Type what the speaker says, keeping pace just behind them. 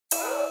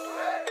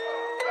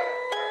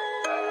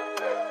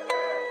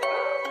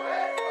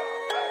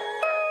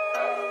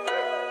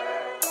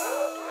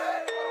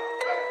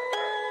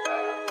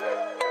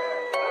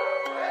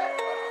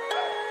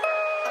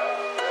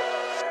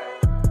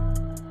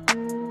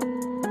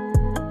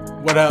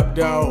What up,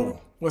 though?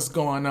 What's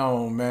going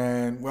on,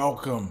 man?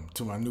 Welcome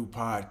to my new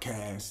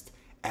podcast,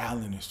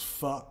 Allan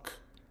AF,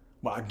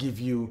 where I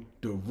give you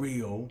the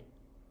real,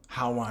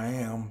 how I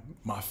am,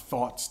 my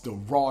thoughts, the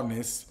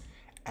rawness,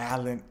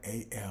 Allan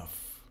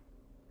AF.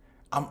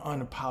 I'm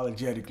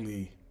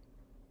unapologetically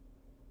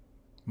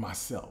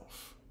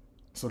myself.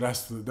 So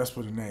that's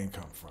where the name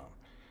come from.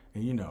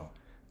 And you know,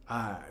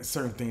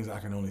 certain things I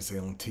can only say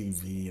on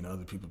TV and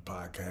other people's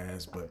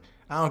podcasts, but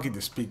I don't get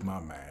to speak my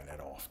mind that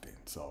often.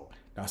 So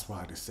that's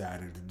why I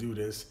decided to do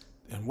this.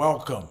 And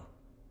welcome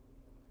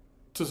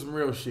to some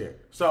real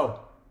shit. So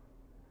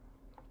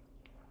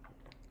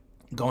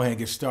go ahead and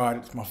get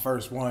started. It's my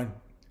first one,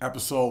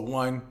 episode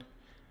 1.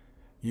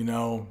 You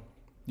know,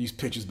 these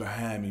pictures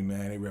behind me,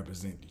 man, they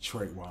represent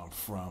Detroit, where I'm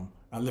from.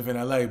 I live in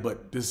LA,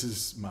 but this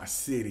is my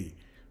city.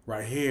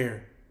 Right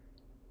here,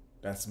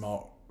 that's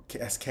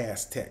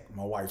Cass Tech,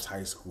 my wife's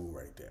high school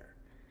right there.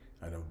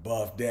 And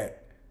above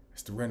that,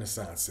 it's the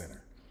Renaissance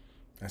Center.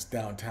 That's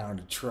downtown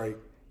Detroit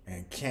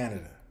and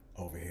Canada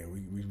over here.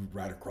 We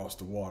right across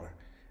the water.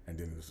 And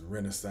then there's the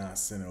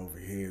Renaissance Center over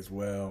here as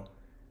well.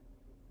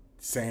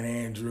 St.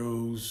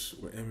 Andrews,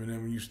 where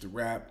Eminem used to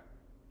rap.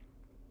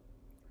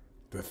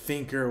 The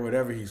Thinker,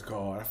 whatever he's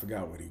called. I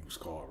forgot what he was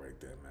called right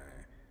there,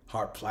 man.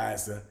 Hart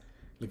Plaza.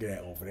 Look at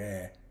that over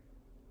there.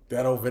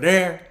 That over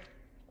there,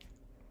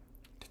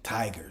 the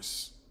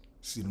Tigers.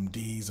 See them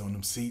D's on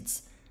them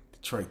seats?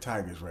 Detroit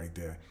Tigers right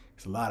there.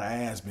 There's a lot of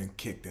ass been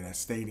kicked in that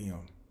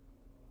stadium.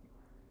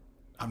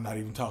 I'm not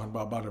even talking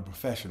about the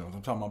professionals.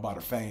 I'm talking about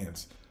the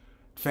fans.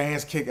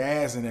 Fans kick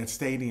ass in that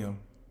stadium.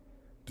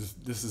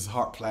 This is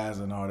Hart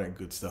Plaza and all that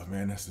good stuff,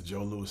 man. That's the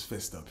Joe Louis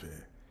fist up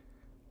here.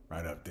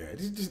 Right up there.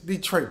 Just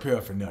Detroit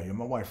paraphernalia.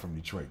 My wife from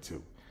Detroit,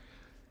 too.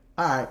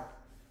 All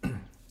right.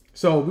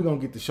 So we're going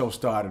to get the show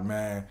started,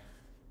 man.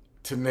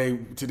 Today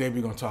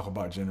we're going to talk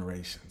about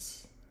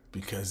generations.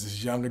 Because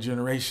this younger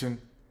generation,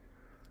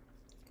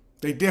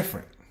 they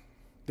different.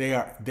 They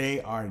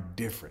are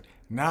different.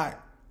 Not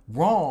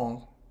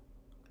wrong,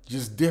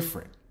 just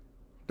different.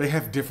 They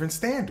have different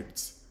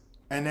standards.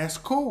 And that's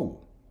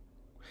cool.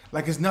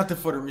 Like, it's nothing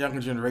for the younger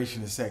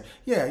generation to say,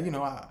 yeah, you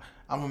know,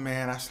 I'm a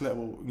man, I sleep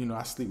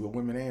with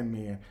women and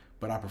men,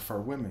 but I prefer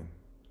women.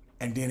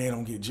 And then they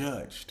don't get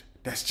judged.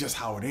 That's just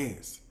how it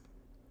is.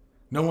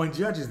 No one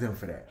judges them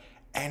for that.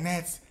 And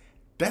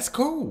that's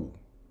cool.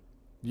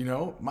 You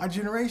know, my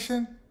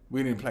generation,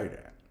 we didn't play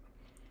that.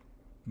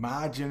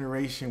 My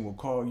generation will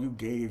call you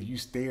gay if you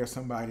stare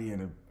somebody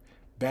in a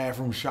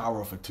bathroom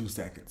shower for 2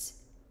 seconds.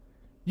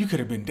 You could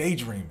have been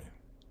daydreaming.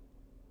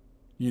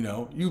 You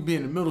know, you'd be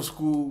in the middle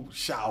school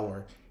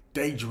shower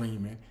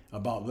daydreaming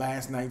about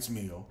last night's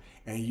meal,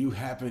 and you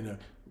happen to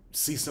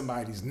see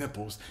somebody's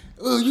nipples.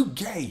 Oh, you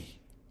gay.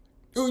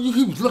 Oh,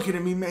 he was looking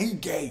at me, man, he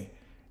gay.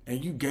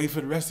 And you gay for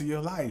the rest of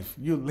your life.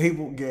 You're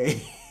labeled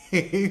gay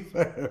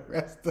for the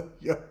rest of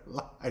your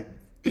life.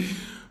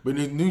 But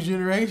the new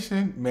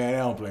generation, man, they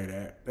don't play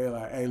that. They're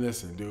like, hey,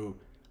 listen, dude,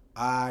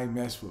 I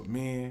mess with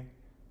men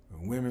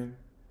and women,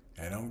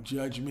 and don't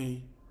judge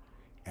me.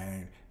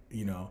 And,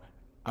 you know,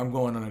 I'm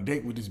going on a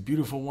date with this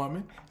beautiful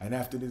woman, and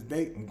after this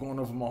date, I'm going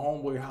over to my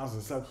homeboy house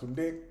and suck some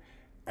dick,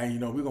 and, you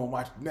know, we're going to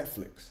watch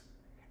Netflix.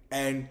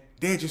 And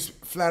they just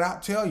flat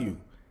out tell you.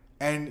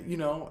 And, you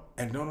know,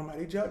 and don't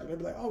nobody judge. They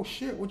be like, oh,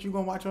 shit, what you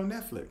going to watch on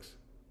Netflix?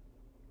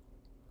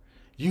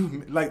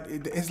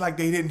 It's like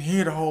they didn't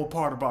hear the whole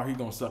part about he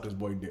going to suck his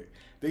boy dick.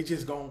 They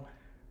just going to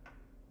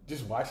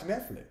just watch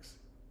Netflix.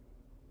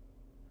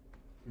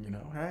 You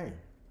know, hey.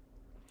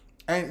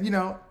 And, you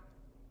know,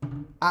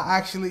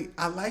 I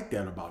like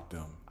that about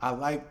them. I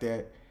like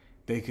that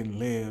they can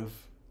live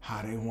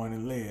how they want to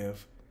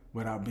live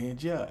without being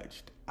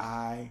judged.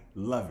 I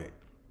love it.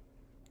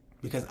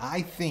 Because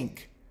I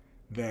think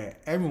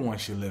that everyone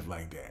should live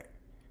like that.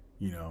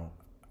 You know,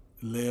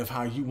 live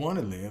how you want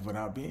to live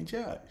without being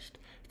judged.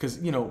 Because,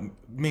 you know,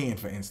 men,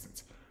 for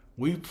instance,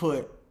 we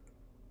put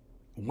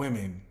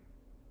women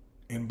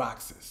in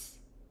boxes,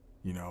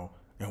 you know,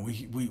 and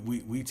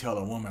we tell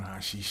a woman how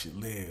she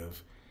should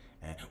live.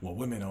 And, well,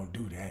 women don't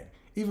do that.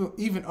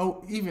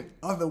 Even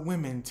other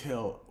women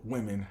tell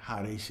women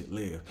how they should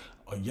live.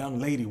 A young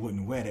lady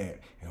wouldn't wear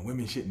that, and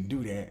women shouldn't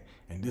do that,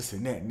 and this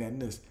and that and that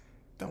and this.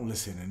 Don't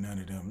listen to none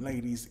of them.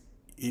 Ladies,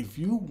 if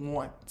you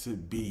want to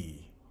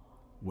be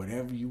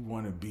whatever you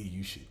want to be,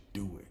 you should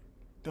do it.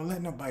 Don't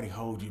let nobody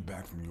hold you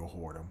back from your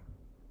whoredom.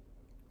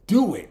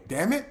 Do it,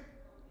 damn it.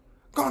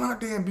 Go on out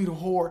there and be the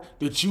whore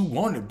that you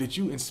wanted, that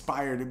you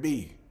inspire to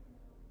be.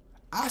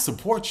 I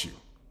support you.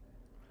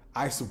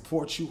 I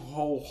support you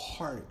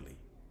wholeheartedly.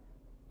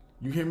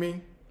 You hear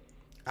me?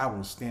 I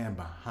will stand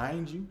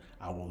behind you.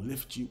 I will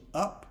lift you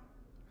up.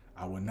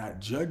 I will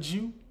not judge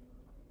you.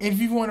 And if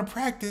you want to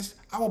practice,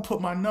 I will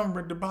put my number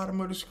at the bottom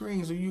of the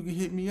screen so you can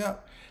hit me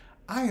up.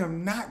 I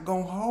am not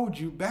going to hold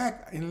you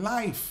back in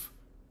life.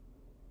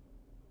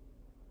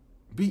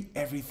 Be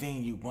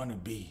everything you want to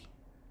be.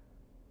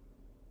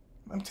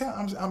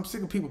 I'm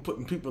sick of people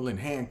putting people in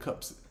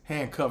handcuffs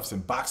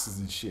and boxes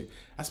and shit.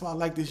 That's why I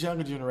like this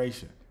younger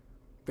generation.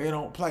 They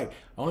don't play.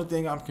 The only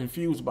thing I'm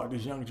confused about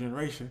this younger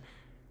generation,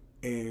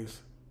 is,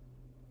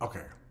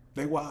 okay,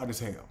 they wild as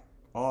hell.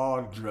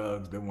 All the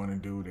drugs they want to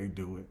do, they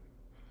do it.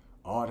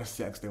 All the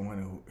sex they want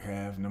to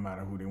have, no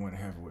matter who they want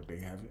to have it with, they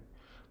have it.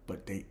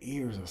 But their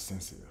ears are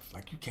sensitive.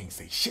 Like, you can't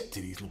say shit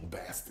to these little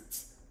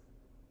bastards.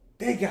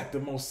 They got the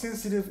most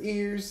sensitive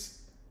ears.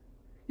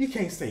 You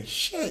can't say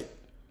shit.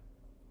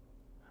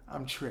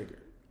 I'm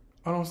triggered.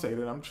 I don't say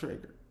that I'm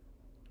triggered.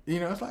 You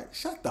know, it's like,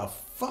 shut the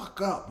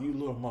fuck up, you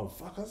little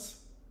motherfuckers.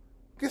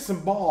 Get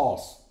some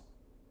balls.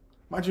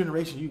 My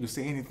generation, you can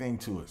say anything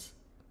to us.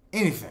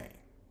 Anything.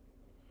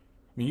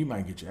 I mean, you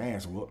might get your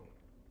ass whooped,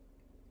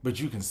 but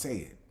you can say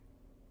it.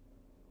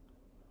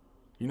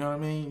 You know what I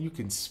mean? You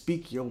can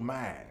speak your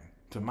mind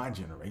to my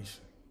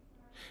generation.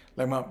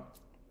 Like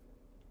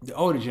the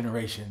older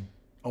generation,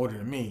 older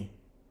than me,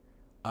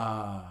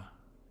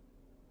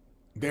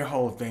 their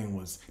whole thing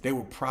was, they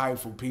were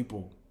prideful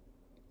people.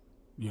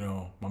 You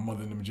know, my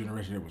mother and them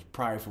generation, they was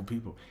prideful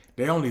people.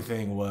 Their only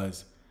thing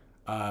was,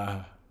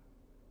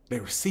 they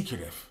were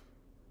secretive.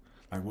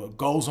 Like, what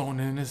goes on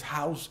in this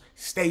house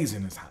stays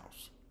in this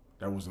house.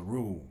 That was the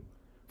rule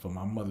for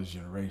my mother's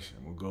generation.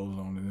 What goes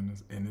on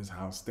in this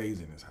house stays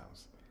in this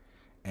house.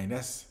 And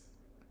that's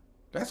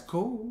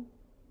cool.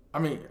 I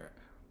mean,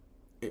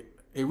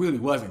 it really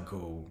wasn't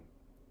cool,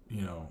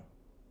 you know,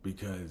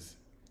 because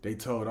they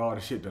told all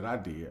the shit that I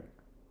did.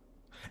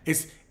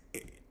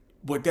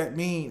 What that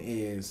mean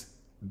is,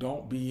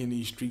 don't be in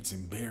these streets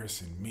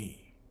embarrassing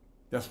me.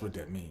 That's what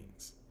that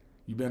means.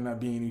 You better not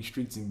be in these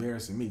streets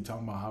embarrassing me,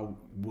 talking about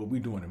what we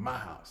doing in my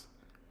house.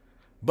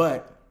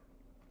 But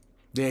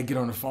they'd get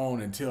on the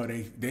phone and tell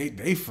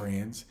they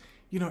friends,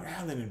 you know,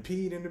 Allan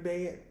peed in the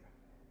bed.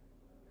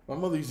 My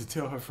mother used to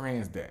tell her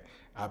friends that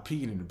I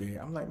peed in the bed.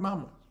 I'm like,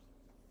 Mama,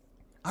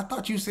 I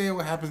thought you said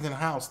what happens in the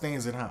house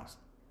stays in the house.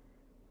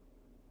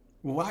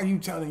 Well, why are you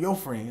telling your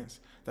friends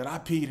that I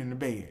peed in the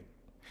bed?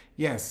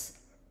 Yes,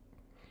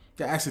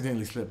 I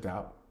accidentally slipped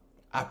out.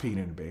 I peed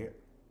in the bed.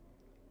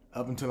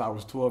 Up until I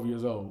was 12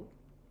 years old,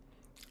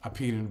 I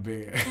peed in the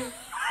bed.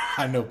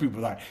 I know people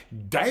are like,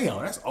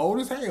 damn, that's old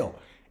as hell.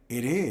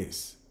 It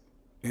is.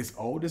 It's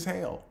old as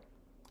hell.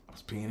 I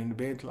was peeing in the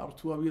bed until I was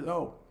 12 years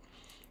old.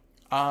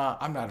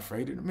 I'm not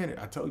afraid in a minute.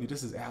 I told you,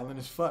 this is Allan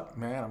as fuck,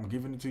 man. I'm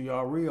giving it to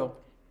y'all real.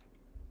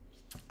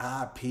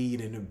 I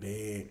peed in the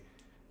bed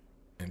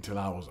until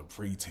I was a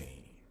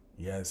preteen.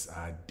 Yes,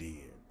 I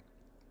did.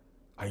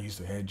 I used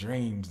to have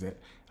dreams that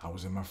I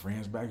was in my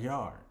friend's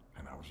backyard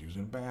and I was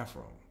using the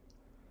bathroom.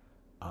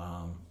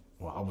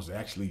 Well, I was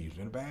actually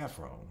using the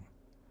bathroom.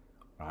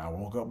 I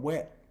woke up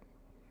wet,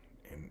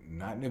 and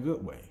not in a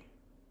good way.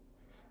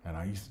 And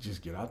I used to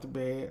just get out the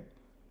bed,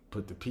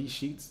 put the pee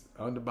sheets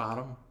on the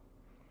bottom,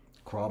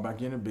 crawl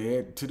back in the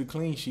bed to the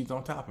clean sheets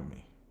on top of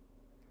me.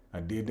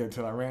 I did that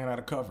till I ran out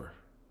of cover.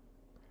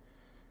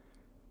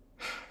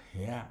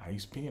 Yeah, I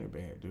used to pee in the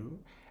bed, dude.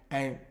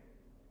 And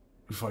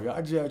before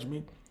y'all judge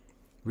me,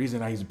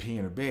 reason I used to pee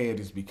in the bed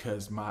is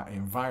because my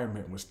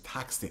environment was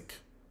toxic.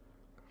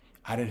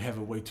 I didn't have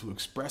a way to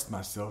express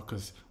myself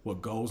because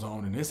what goes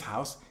on in this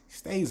house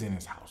stays in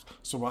this house.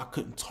 So I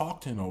couldn't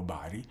talk to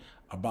nobody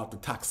about the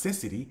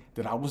toxicity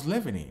that I was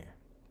living in.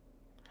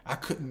 I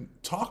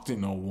couldn't talk to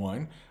no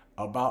one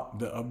about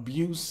the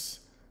abuse,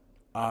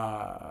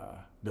 the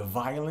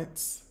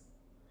violence.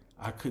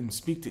 I couldn't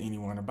speak to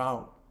anyone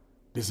about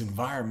this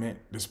environment,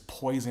 this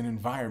poison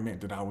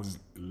environment that I was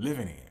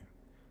living in,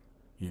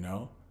 you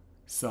know?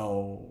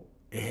 So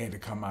it had to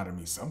come out of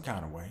me some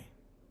kind of way.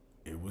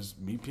 It was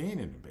me peeing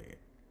in the bed.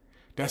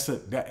 That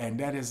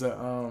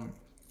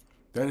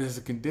is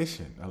a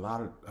condition. A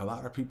lot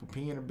of people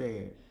pee in the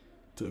bed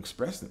to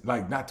express them,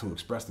 like not to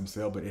express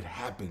themselves, but it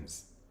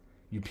happens.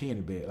 You pee in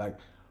the bed, like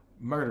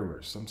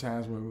murderers.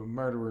 Sometimes when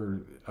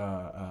murderers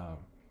are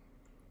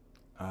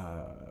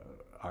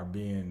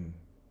being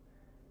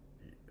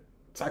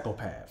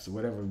psychopaths or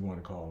whatever we want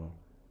to call them,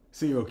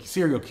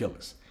 serial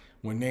killers.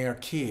 When they are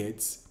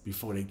kids,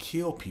 before they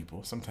kill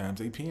people, sometimes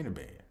they pee in the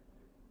bed.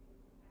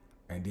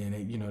 And then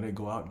they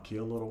go out and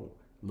kill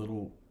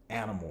little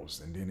animals,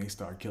 and then they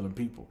start killing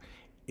people.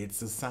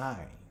 It's a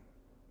sign.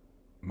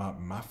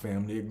 My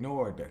family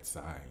ignored that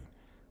sign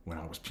when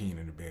I was peeing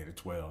in the bed at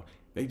 12.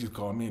 They just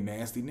called me a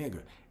nasty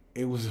nigga.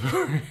 It was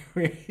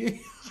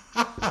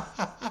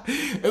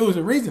it was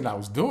a reason I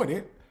was doing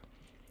it,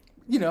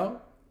 you know.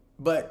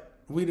 But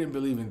we didn't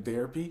believe in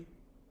therapy,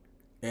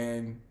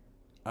 and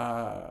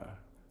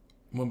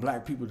when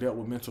black people dealt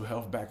with mental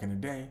health back in the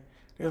day,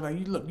 they were like,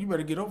 you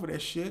better get over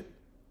that shit.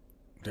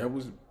 That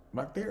was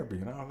my therapy.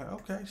 And I was like,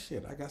 okay,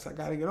 shit, I guess I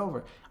got to get over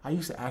it. I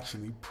used to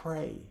actually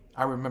pray.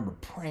 I remember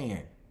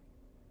praying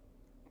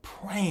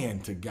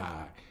to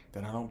God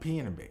that I don't pee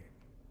in the bed.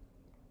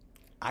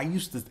 I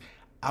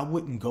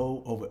wouldn't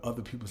go over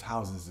other people's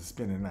houses to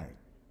spend the night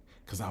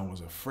because I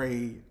was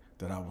afraid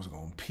that I was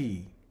going to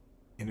pee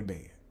in the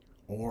bed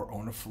or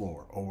on the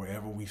floor or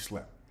wherever we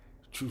slept.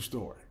 True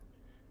story.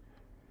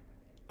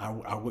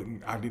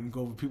 I didn't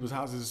go over people's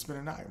houses to spend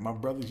the night. My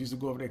brothers used to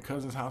go over their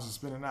cousin's house to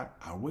spend the night.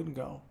 I wouldn't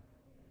go.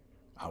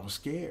 I was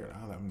scared.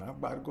 I'm not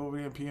about to go over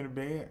there and pee in the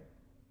bed.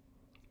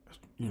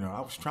 You know,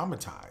 I was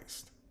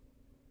traumatized.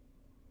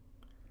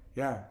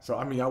 Yeah. So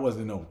I mean, I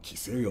wasn't no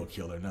serial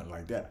killer, nothing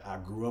like that. I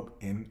grew up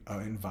in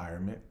an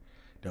environment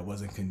that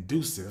wasn't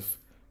conducive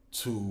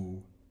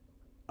to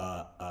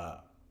uh, uh,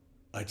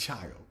 a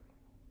child.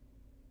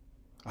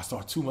 I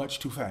saw too much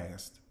too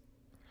fast,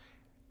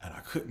 and I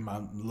couldn't.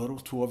 My little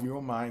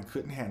 12-year-old mind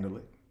couldn't handle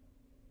it,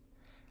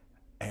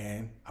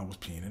 and I was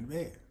peeing in the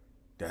bed.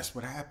 That's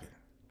what happened.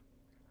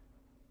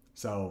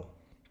 So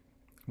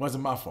it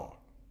wasn't my fault.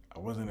 I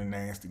wasn't a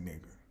nasty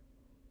nigga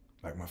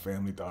like my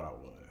family thought I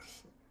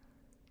was.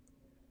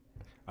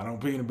 I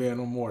don't pee in the bed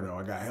no more though.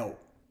 I got help.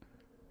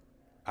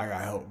 I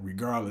got help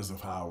regardless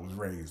of how I was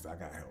raised. I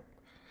got help.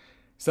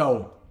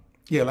 So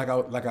yeah, like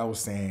I was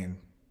saying,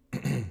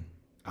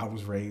 I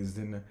was raised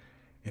in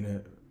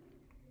a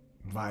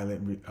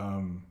violent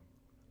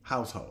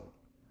household.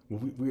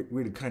 Well,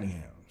 we're the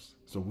Cunninghams,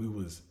 so we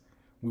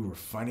were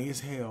funny as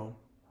hell,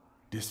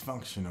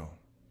 dysfunctional,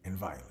 and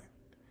violent.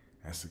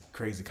 That's a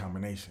crazy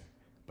combination,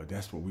 but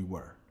that's what we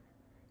were.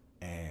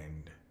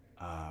 And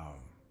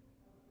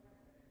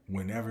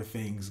whenever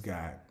things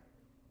didn't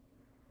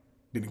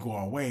go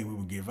our way, we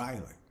would get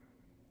violent.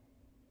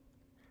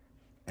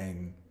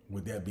 And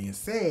with that being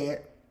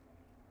said,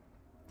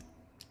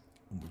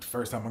 the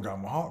first time I got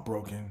my heart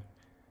broken,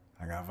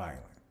 I got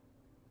violent.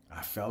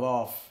 I fell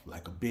off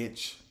like a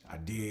bitch. I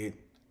did.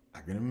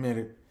 I can admit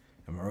it.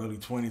 In my early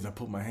 20s, I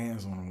put my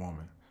hands on a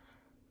woman.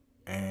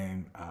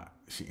 And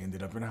she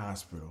ended up in the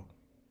hospital.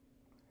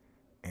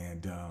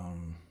 And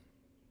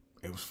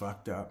it was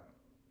fucked up.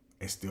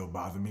 It still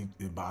bothered me.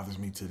 It bothers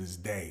me to this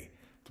day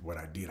what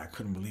I did. I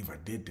couldn't believe I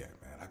did that,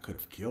 man. I could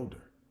have killed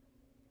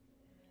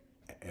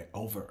her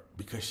over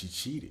because she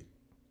cheated.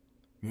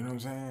 You know what I'm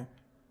saying?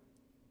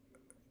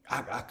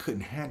 I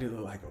couldn't handle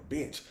her like a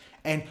bitch.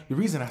 And the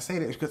reason I say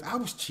that is because I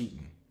was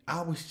cheating.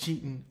 I was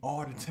cheating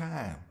all the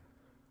time.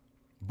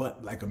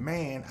 But like a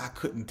man, I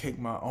couldn't take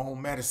my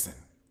own medicine.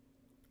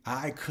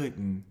 I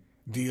couldn't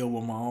deal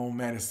with my own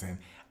medicine.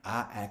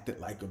 I acted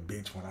like a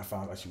bitch when I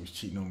found out she was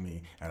cheating on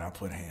me, and I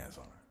put hands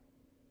on her.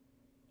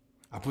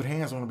 I put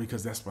hands on her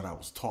because that's what I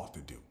was taught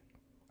to do.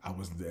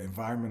 The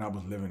environment I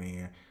was living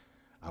in,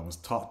 I was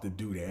taught to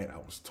do that. I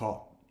was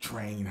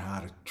trained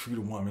how to treat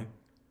a woman,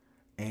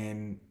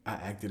 and I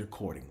acted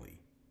accordingly.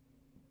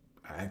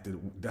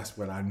 That's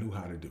what I knew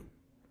how to do.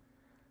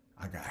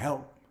 I got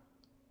help,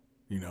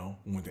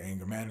 went to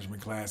anger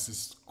management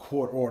classes,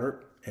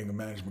 court-ordered anger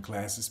management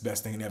classes,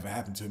 best thing that ever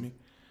happened to me.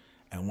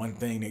 And one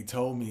thing they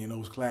told me in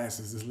those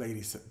classes,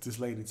 this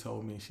lady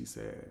told me, she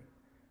said,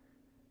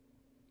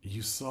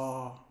 you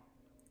saw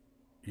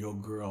your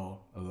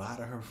girl, a lot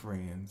of her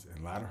friends,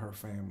 and a lot of her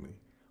family.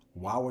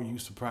 Why were you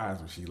surprised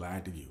when she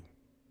lied to you?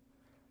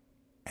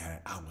 And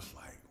I was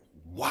like,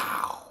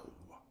 wow,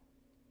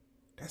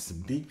 that's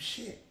some deep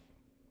shit.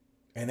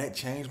 And that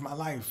changed my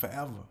life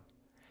forever.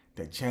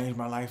 That changed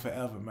my life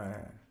forever,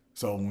 man.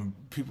 So when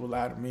people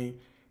lie to me,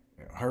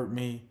 hurt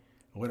me,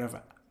 or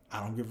whatever, I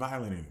don't get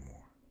violent anymore.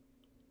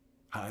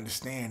 I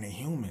understand they're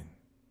human,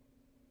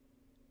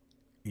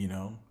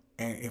 And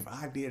if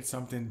I did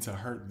something to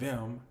hurt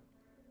them,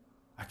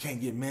 I can't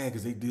get mad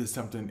because they did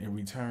something in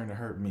return to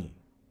hurt me.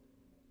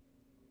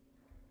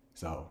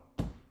 So,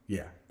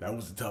 yeah, that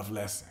was a tough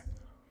lesson.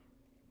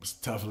 It was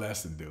a tough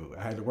lesson, dude.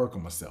 I had to work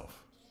on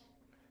myself.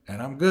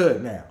 And I'm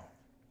good now.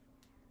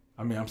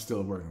 I mean, I'm still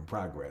a work in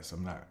progress.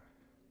 I'm not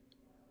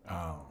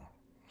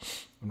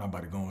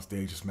about to go on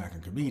stage and smack a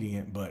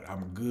comedian, but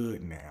I'm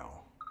good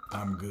now.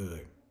 I'm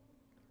good.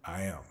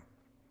 I am.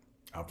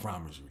 I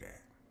promise you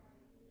that.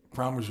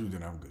 Promise you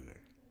that I'm good.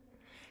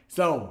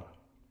 So,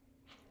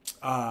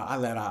 I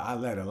let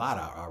a lot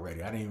out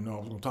already. I didn't even know I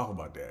was gonna talk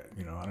about that.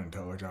 I done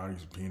told y'all I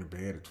used to pee in the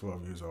bed at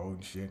 12 years old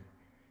and shit.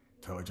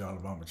 Told y'all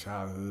about my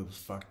childhood, it was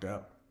fucked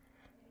up.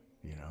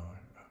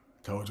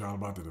 Told y'all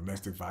about the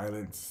domestic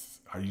violence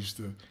I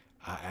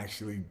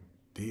actually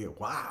did.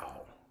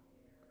 Wow.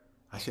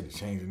 I should have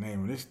changed the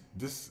name of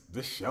this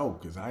show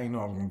because I didn't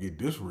know I was gonna get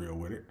this real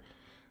with it.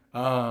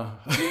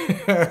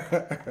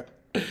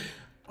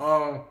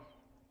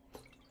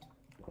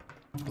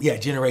 Yeah,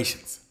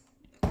 generations.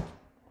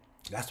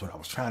 That's what I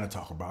was trying to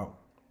talk about.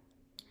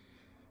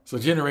 So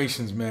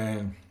generations,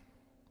 man,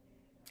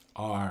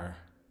 are,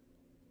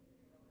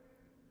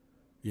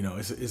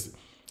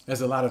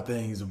 there's a lot of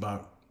things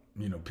about,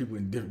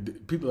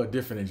 people are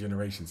different in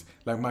generations.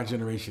 Like my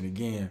generation,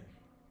 again,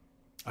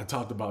 I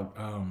talked about,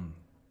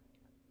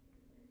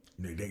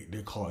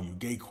 they call you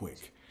gay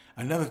quick.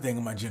 Another thing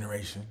in my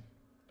generation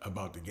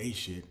about the gay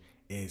shit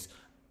is,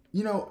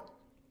 when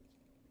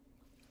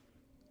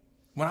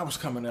I was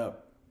coming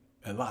up,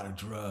 a lot of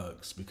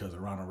drugs, because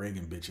of Ronald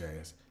Reagan bitch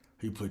ass,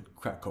 he put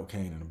crack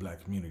cocaine in the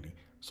black community.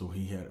 So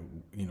he had,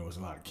 it was a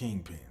lot of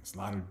kingpins, a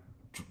lot of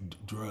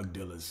drug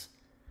dealers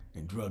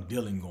and drug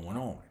dealing going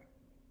on.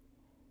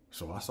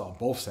 So I saw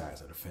both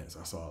sides of the fence.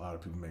 I saw a lot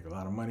of people make a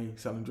lot of money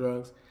selling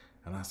drugs,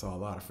 and I saw a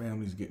lot of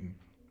families getting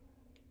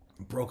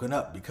broken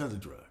up because of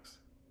drugs.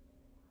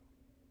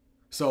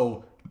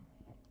 So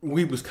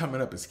we was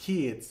coming up as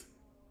kids,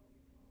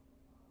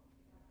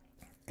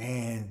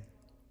 and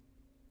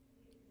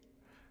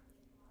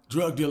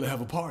drug dealer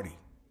have a party.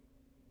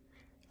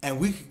 And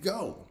we could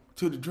go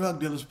to the drug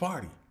dealer's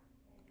party.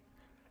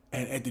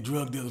 And at the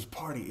drug dealer's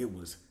party, it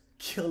was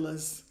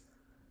killers,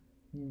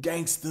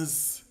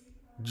 gangsters,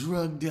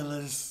 drug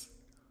dealers,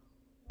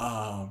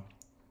 slutty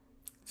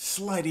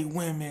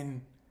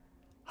women,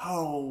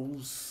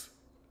 hoes,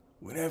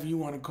 whatever you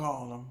want to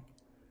call them,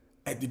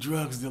 at the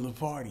drug dealer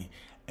party.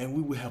 And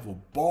we would have a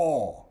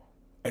ball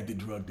at the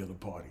drug dealer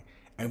party.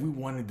 And we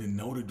wanted to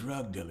know the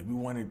drug dealer. We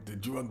wanted the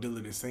drug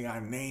dealer to say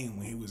our name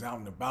when he was out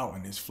and about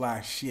in this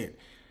fly shit.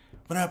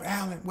 What up,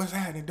 Allan? What's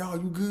happening,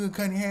 dog? You good,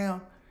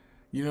 Cunningham?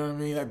 You know what I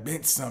mean? That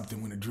meant something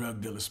when a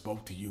drug dealer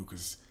spoke to you,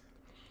 because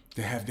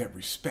to have that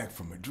respect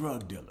from a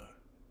drug dealer.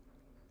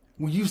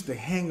 We used to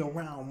hang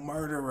around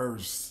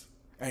murderers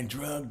and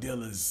drug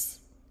dealers,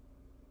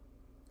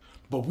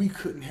 but we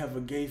couldn't have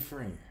a gay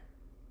friend.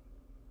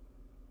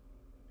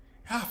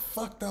 How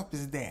fucked up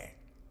is that?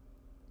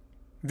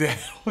 That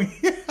we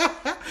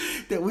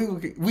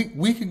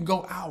can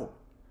go out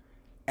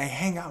and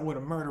hang out with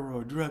a murderer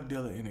or a drug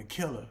dealer and a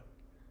killer.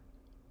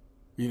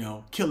 You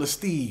know, Killer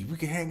Steve. We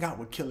can hang out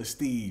with Killer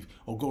Steve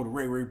or go to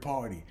Ray Ray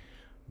party.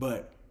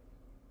 But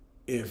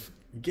if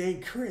Gay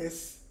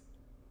Chris,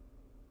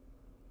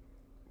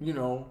 you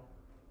know,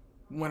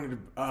 wanted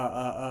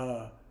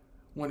to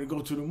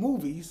go to the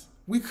movies,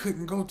 we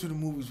couldn't go to the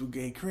movies with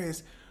Gay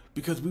Chris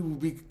because we would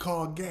be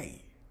called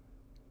gay.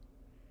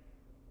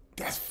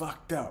 That's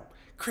fucked up.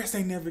 Chris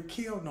ain't never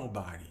killed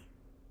nobody.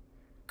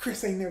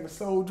 Chris ain't never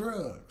sold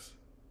drugs.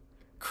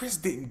 Chris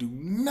didn't do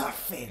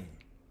nothing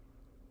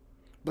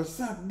but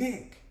suck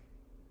dick.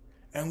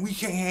 And we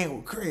can't hang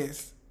with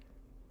Chris.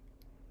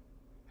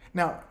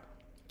 Now,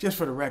 just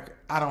for the record,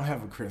 I don't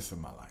have a Chris in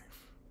my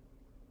life.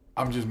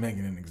 I'm just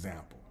making an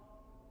example,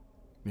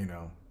 you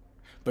know.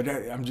 But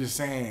I'm just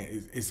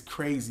saying, it's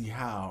crazy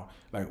how,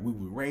 like, we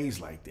were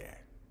raised like that.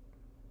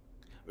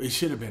 It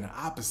should have been the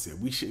opposite.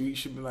 We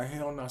should be like,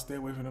 hell no, stay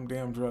away from them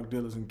damn drug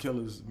dealers and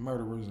killers,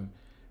 murderers, and,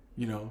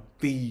 you know,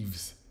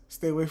 thieves.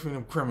 Stay away from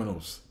them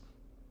criminals.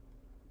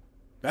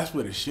 That's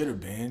what it should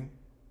have been.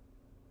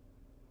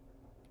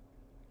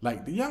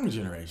 Like the younger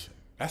generation,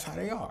 that's how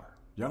they are.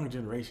 Younger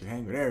generation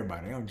hang with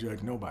everybody. They don't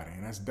judge nobody,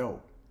 and that's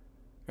dope.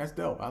 That's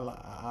dope.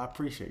 I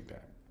appreciate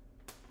that.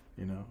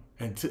 You know,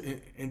 and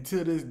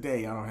to this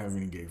day, I don't have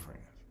any gay friends.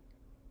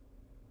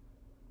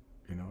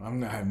 You know, I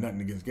have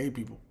nothing against gay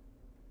people.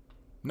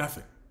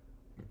 Nothing.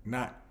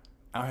 I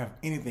don't have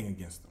anything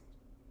against them.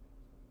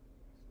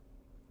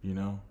 You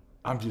know,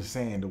 I'm just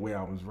saying the way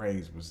I was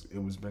raised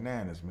was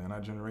bananas, man.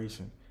 Our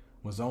generation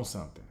was on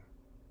something.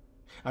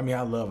 I mean,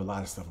 I love a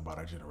lot of stuff about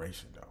our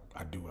generation, though.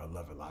 I do. I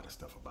love a lot of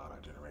stuff about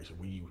our generation.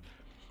 We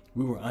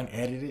were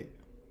unedited.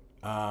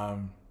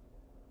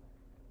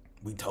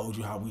 We told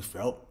you how we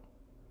felt.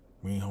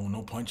 We ain't hold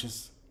no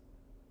punches.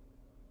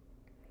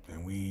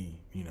 And we,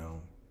 you know,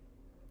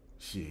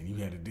 shit, you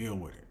had to deal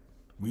with it.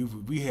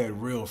 We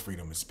had real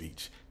freedom of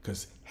speech,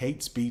 because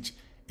hate speech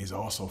is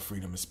also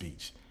freedom of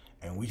speech.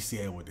 And we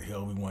said what the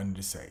hell we wanted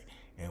to say,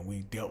 and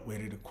we dealt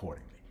with it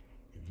accordingly.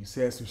 If you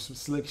said some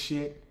slick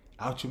shit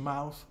out your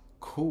mouth,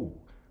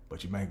 cool,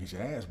 but you might get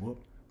your ass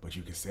whooped, but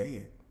you can say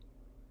it.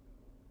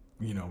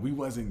 You know, we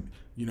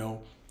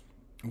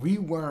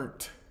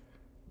weren't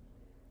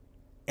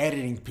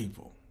editing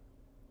people.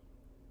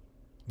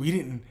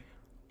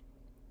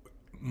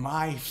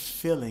 My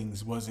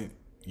feelings wasn't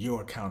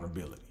your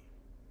accountability.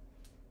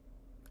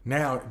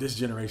 Now, this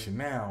generation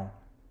now,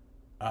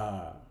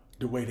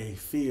 the way they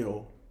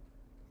feel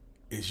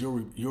is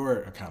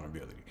your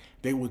accountability.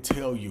 They will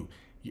tell you,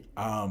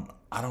 I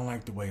don't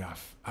like the way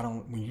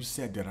when you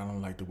said that, I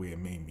don't like the way it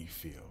made me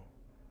feel.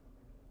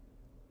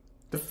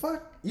 The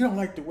fuck? You don't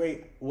like the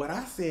way what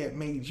I said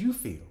made you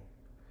feel.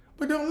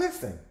 But don't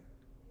listen.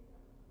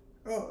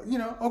 You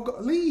know,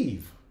 or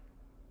leave.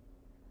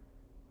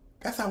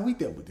 That's how we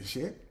dealt with the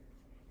shit.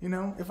 You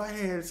know, if I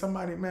had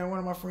somebody, man, one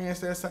of my friends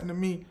said something to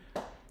me,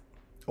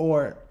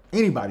 or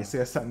anybody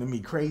said something to me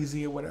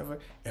crazy or whatever,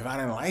 if I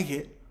didn't like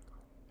it,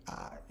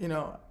 you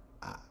know,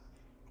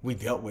 we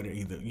dealt with it.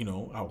 Either, you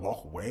know, I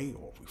walk away,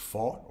 or we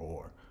fought,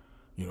 or,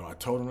 you know, I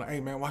told him, like, hey,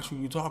 man, watch who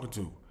you talking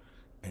to.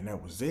 And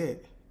that was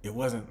it. It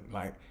wasn't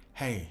like,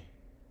 hey,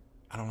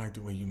 I don't like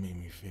the way you made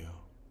me feel.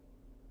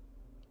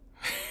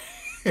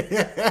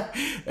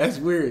 That's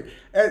weird.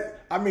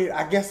 I mean,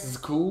 I guess it's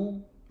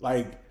cool.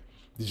 Like,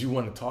 did you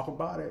want to talk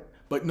about it?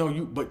 But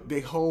no, but they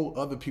hold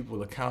other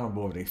people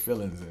accountable for their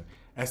feelings, and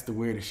that's the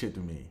weirdest shit to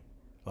me.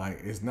 Like,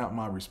 it's not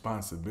my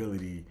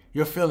responsibility.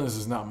 Your feelings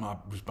is not my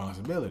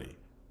responsibility.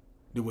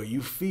 The way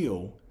you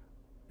feel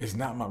is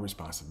not my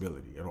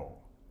responsibility at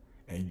all.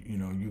 And, you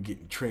know, you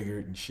getting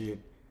triggered and shit.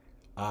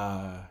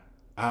 I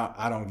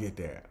don't get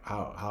that.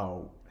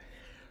 How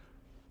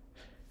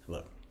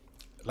look,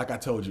 like I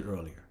told you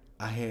earlier,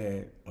 I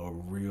had a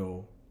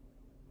real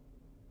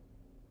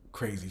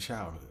crazy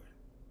childhood.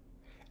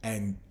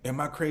 And in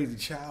my crazy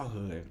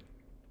childhood,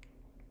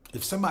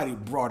 if somebody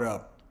brought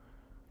up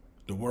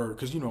the word,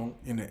 because, you know,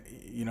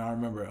 I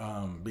remember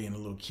being a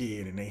little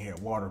kid and they had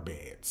water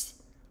beds.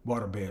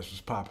 Water beds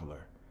was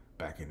popular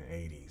back in the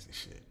 80s and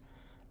shit.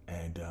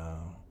 And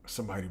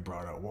somebody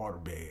brought up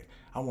waterbed,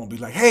 I won't be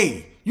like,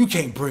 hey, you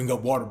can't bring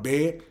up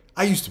waterbed.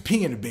 I used to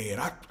pee in the bed.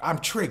 I'm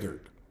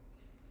triggered.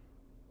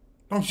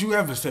 Don't you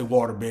ever say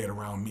waterbed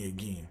around me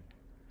again.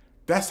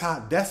 That's how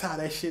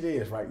that shit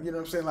is, right? You know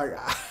what I'm saying? Like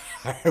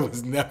I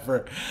was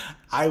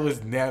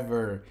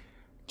never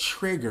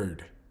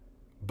triggered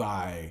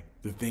by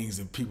the things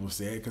that people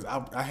said because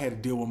I had to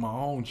deal with my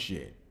own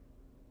shit.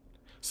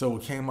 So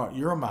what came out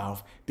your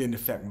mouth didn't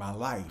affect my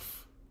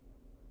life.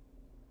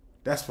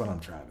 That's what I'm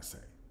trying to say.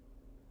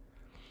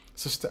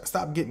 So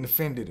stop getting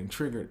offended and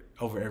triggered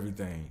over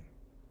everything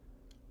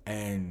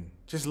and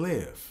just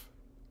live.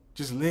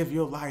 Just live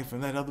your life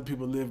and let other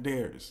people live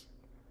theirs.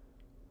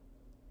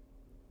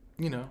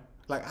 You know,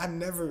 like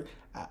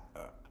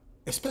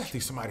especially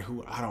somebody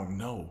who I don't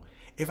know.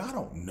 If I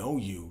don't know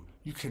you,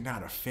 you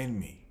cannot offend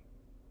me.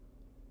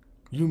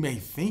 You may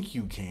think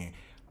you can.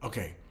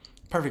 Okay,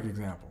 perfect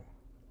example.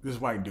 This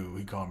white dude,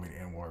 he called me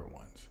the N-word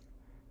once.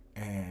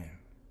 And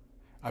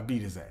I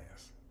beat his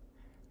ass.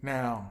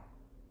 Now,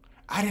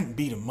 I didn't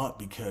beat him up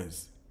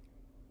because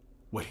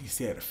what he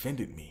said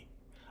offended me.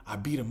 I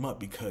beat him up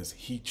because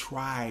he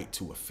tried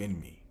to offend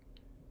me.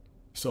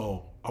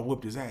 So I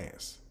whooped his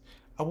ass.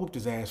 I whooped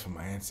his ass for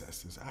my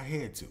ancestors. I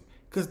had to.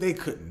 Because they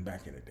couldn't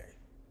back in the day.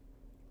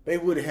 They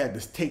would have had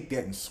to take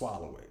that and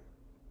swallow it.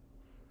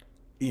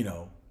 You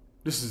know,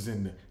 this is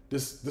in the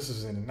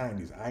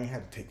 90s. I ain't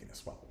had to take it and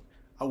swallow it.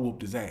 I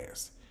whooped his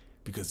ass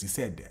because he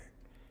said that.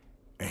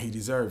 And he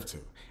deserved to.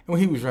 And when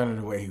he was running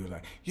away, he was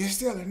like, you're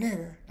still a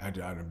nigga. I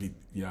beat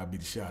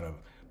the shit out of him.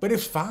 But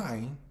it's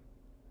fine.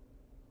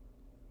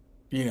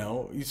 You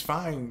know, he's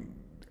fine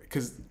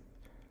because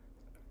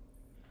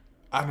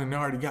I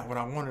already got what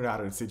I wanted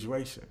out of the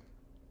situation.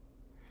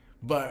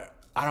 But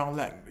I don't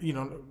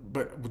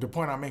but the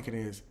point I'm making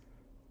is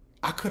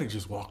I could have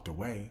just walked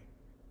away.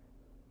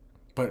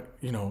 But,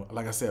 you know,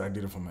 like I said, I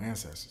did it for my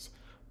ancestors.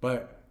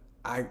 But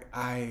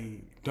I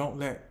don't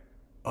let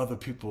other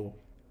people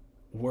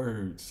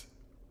words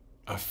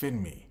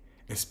offend me,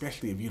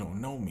 especially if you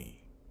don't know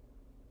me.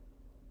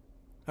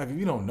 Like, if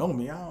you don't know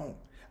me,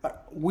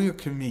 we're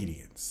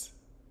comedians.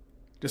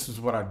 This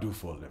is what I do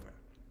for a living.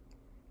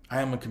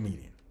 I am a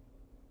comedian.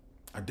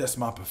 That's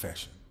my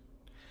profession.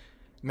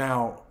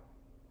 Now,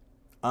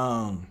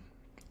 I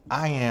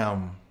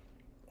am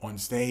on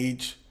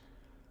stage.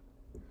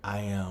 I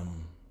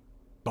am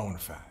bona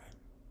fide.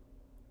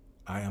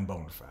 I am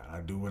bona fide.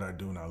 I do what I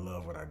do and I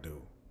love what I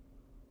do.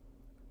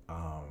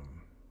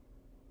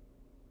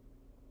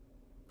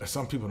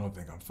 Some people don't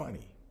think I'm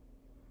funny.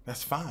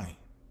 That's fine.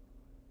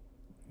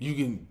 You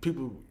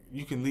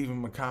can leave in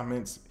my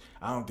comments,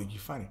 I don't think you're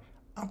funny.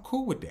 I'm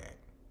cool with that.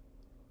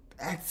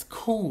 That's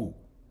cool.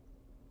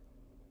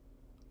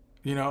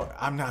 You know,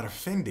 I'm not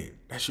offended.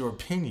 That's your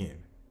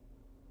opinion.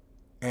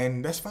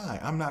 And that's fine.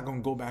 I'm not going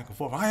to go back and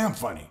forth. I am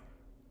funny.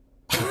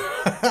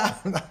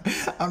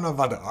 I'm not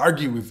about to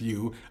argue with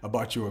you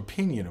about your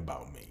opinion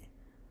about me.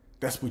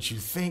 That's what you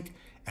think,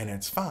 and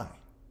that's fine.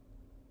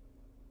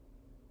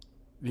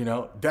 You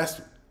know,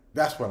 that's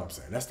what I'm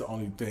saying. That's the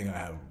only thing I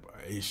have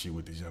an issue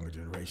with this younger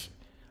generation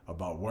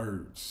about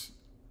words.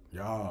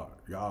 Y'all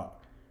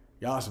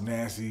some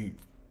nasty,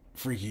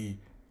 freaky,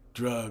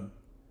 drug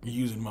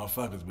using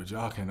motherfuckers, but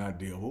y'all cannot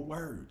deal with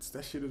words.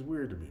 That shit is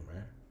weird to me,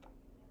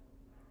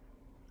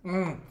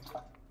 man.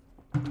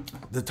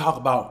 To talk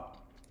about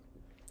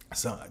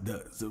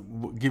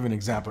give an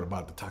example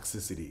about the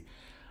toxicity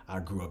I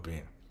grew up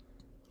in.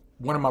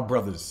 One of my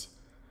brothers,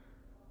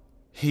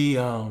 he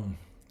got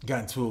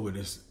into it with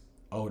his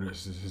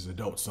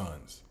adult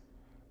sons,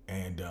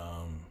 and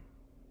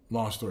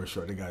long story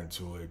short, they got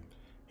into it.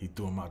 He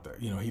threw him out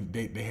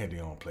they had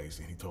their own place,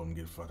 and he told him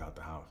to get the fuck out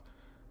the house.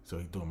 So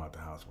he threw him out the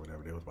house,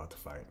 whatever. They was about to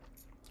fight,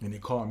 and he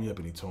called me up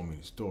and he told me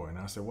the story, and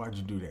I said, "Why'd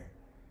you do that?"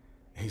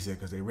 And he said,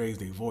 "Because they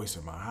raised their voice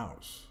in my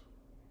house."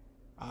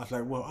 I was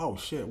like, "Well, oh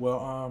shit.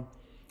 Well,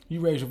 you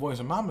raised your voice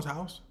in Mama's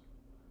house."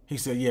 He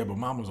said, "Yeah, but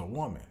Mama's a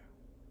woman."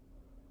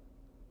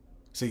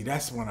 See,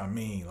 that's what I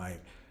mean.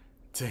 Like,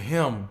 to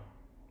him,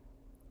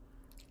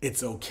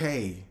 it's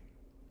okay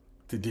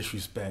to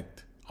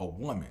disrespect a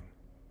woman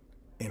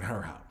in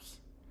her house,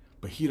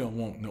 but he don't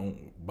want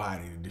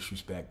nobody to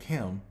disrespect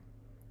him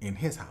in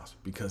his house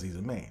because he's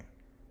a man.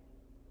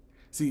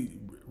 See,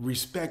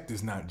 respect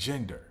is not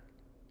gender.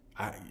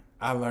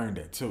 I learned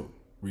that too.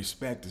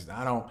 Respect is,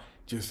 I don't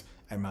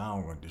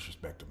want to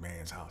disrespect a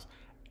man's house.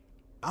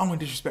 I don't want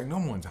to disrespect no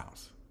one's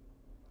house.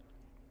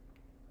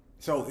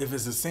 So if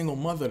it's a single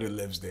mother that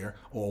lives there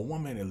or a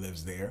woman that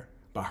lives there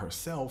by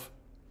herself,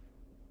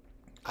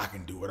 I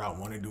can do what I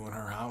want to do in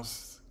her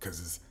house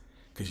because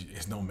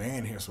it's no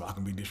man here, so I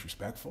can be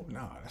disrespectful.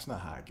 No, that's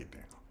not how I get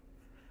down.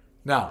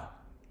 Now,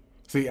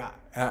 see,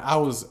 I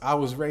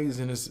was raised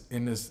in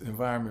this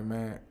environment,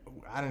 man.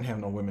 I didn't have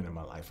no women in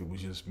my life. It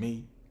was just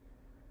me.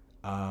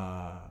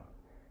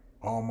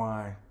 All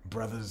my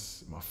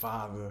brothers, my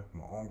father,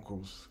 my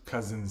uncles,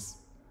 cousins,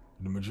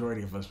 the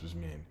majority of us was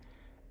men.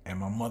 And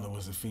my mother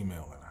was a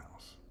female in the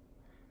house.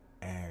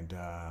 And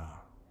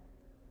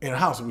in the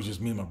house, it was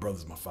just me, my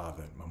brothers, my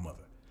father, and my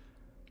mother.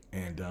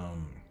 And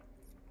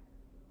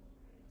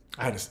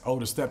I had an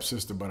older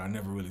stepsister, but I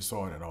never really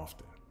saw it that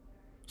often.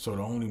 So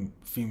the only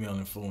female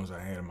influence I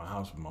had in my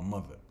house was my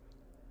mother.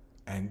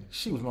 And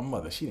she was my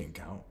mother. She didn't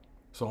count.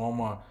 So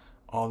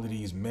all of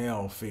these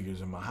male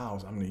figures in my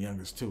house, I'm the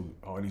youngest too.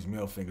 All these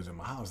male figures in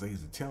my house, they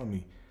used to tell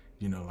me,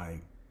 you know,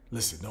 like,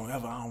 listen, I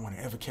don't want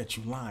to ever catch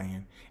you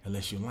lying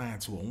unless you're lying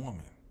to a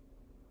woman.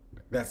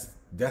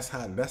 That's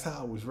how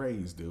I was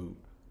raised, dude.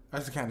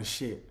 That's the kind of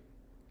shit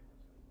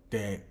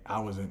that I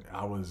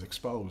was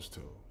exposed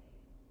to.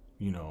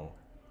 You know,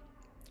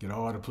 get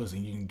all the pussy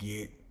you can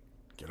get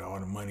all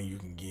the money you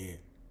can get.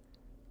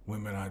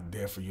 Women are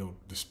there for your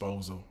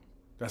disposal.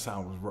 That's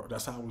how I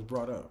was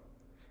brought up,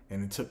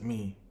 and it took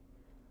me,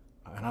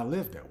 and I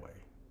lived that way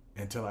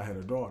until I had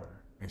a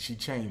daughter, and she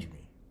changed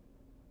me.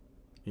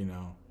 You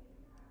know,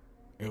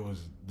 it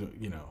was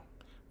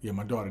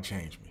my daughter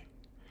changed me.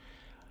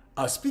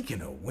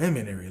 Speaking of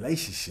women in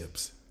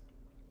relationships,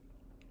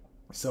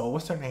 so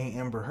what's her name?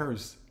 Amber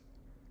Hearst.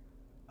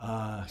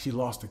 She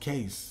lost the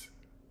case,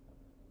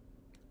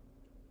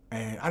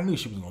 and I knew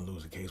she was gonna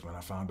lose the case when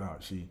I found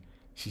out she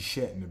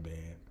shat in the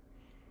bed.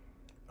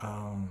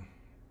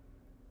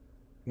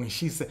 When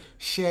she said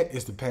shat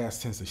is the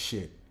past tense of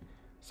shit,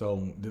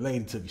 so the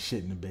lady took a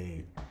shit in the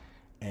bed,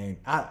 and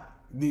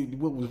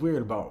what was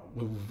weird about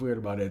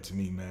that to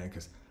me, man,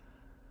 because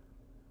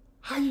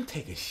how you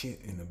take a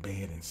shit in the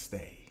bed and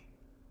stay?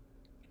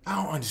 I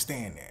don't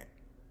understand that.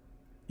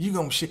 You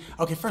gonna shit?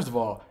 Okay, first of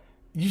all,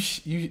 you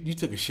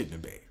took a shit in the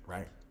bed,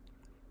 right?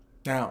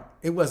 Now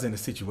it wasn't a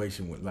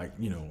situation with like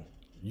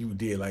you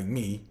did like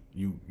me.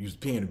 You used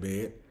to pee in the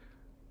bed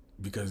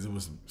because there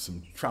was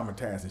some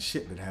traumatizing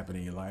shit that happened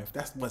in your life.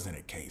 That wasn't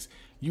the case.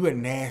 You a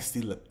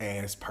nasty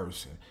ass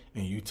person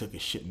and you took a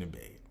shit in the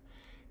bed.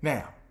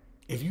 Now,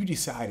 if you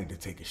decided to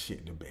take a shit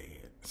in the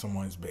bed,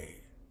 someone's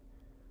bed,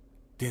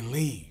 then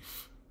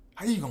leave.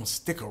 How you gonna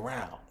stick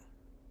around?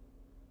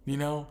 You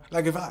know,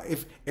 like if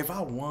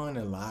I won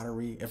a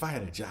lottery, if I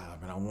had a job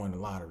and I won the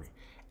lottery,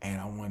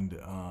 and I wanted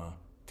to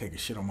take a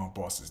shit on my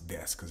boss's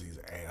desk because he's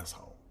an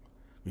asshole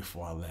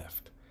before I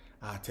left,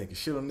 I'd take a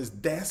shit on this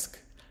desk,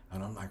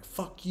 and I'm like,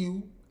 fuck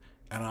you,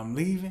 and I'm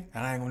leaving,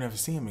 and I ain't gonna never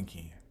see him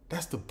again.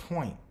 That's the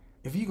point.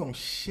 If you gonna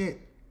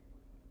shit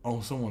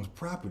on someone's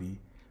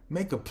property,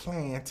 make a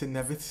plan to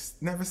never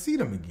see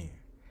them again.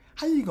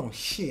 How you gonna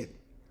shit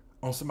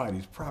on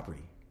somebody's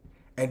property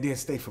and then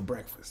stay for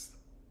breakfast?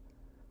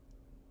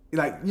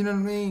 Like, you know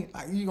what I mean?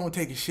 Like, you gonna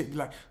take a shit and be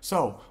like,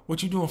 so,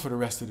 what you doing for the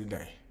rest of the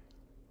day?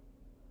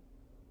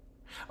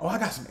 Oh, I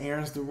got some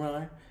errands to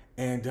run,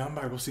 and I'm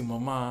about to go see my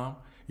mom.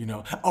 You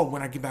know, oh,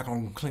 when I get back,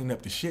 I'm gonna clean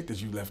up the shit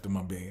that you left in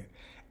my bed.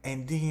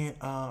 And then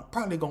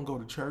probably gonna go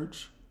to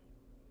church.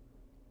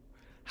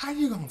 How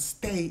you gonna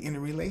stay in a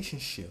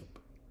relationship?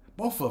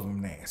 Both of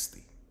them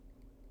nasty.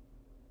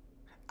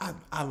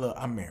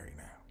 I'm married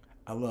now.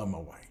 I love my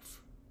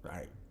wife,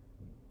 right?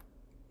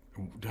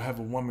 To have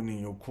a woman in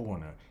your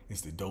corner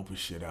is the dopest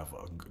shit ever.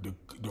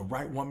 The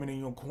right woman in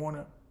your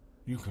corner,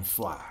 you can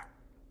fly.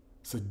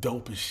 It's the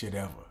dopest shit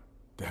ever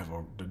to have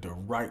the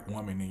right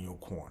woman in your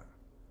corner.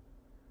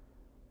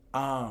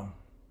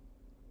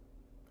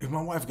 If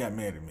my wife got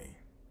mad at me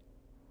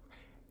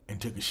and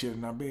took a shit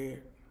in our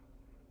bed,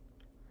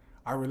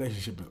 our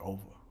relationship is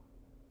over.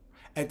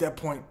 At that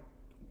point,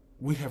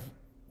 we have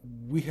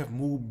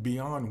moved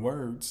beyond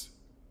words.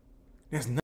 There's nothing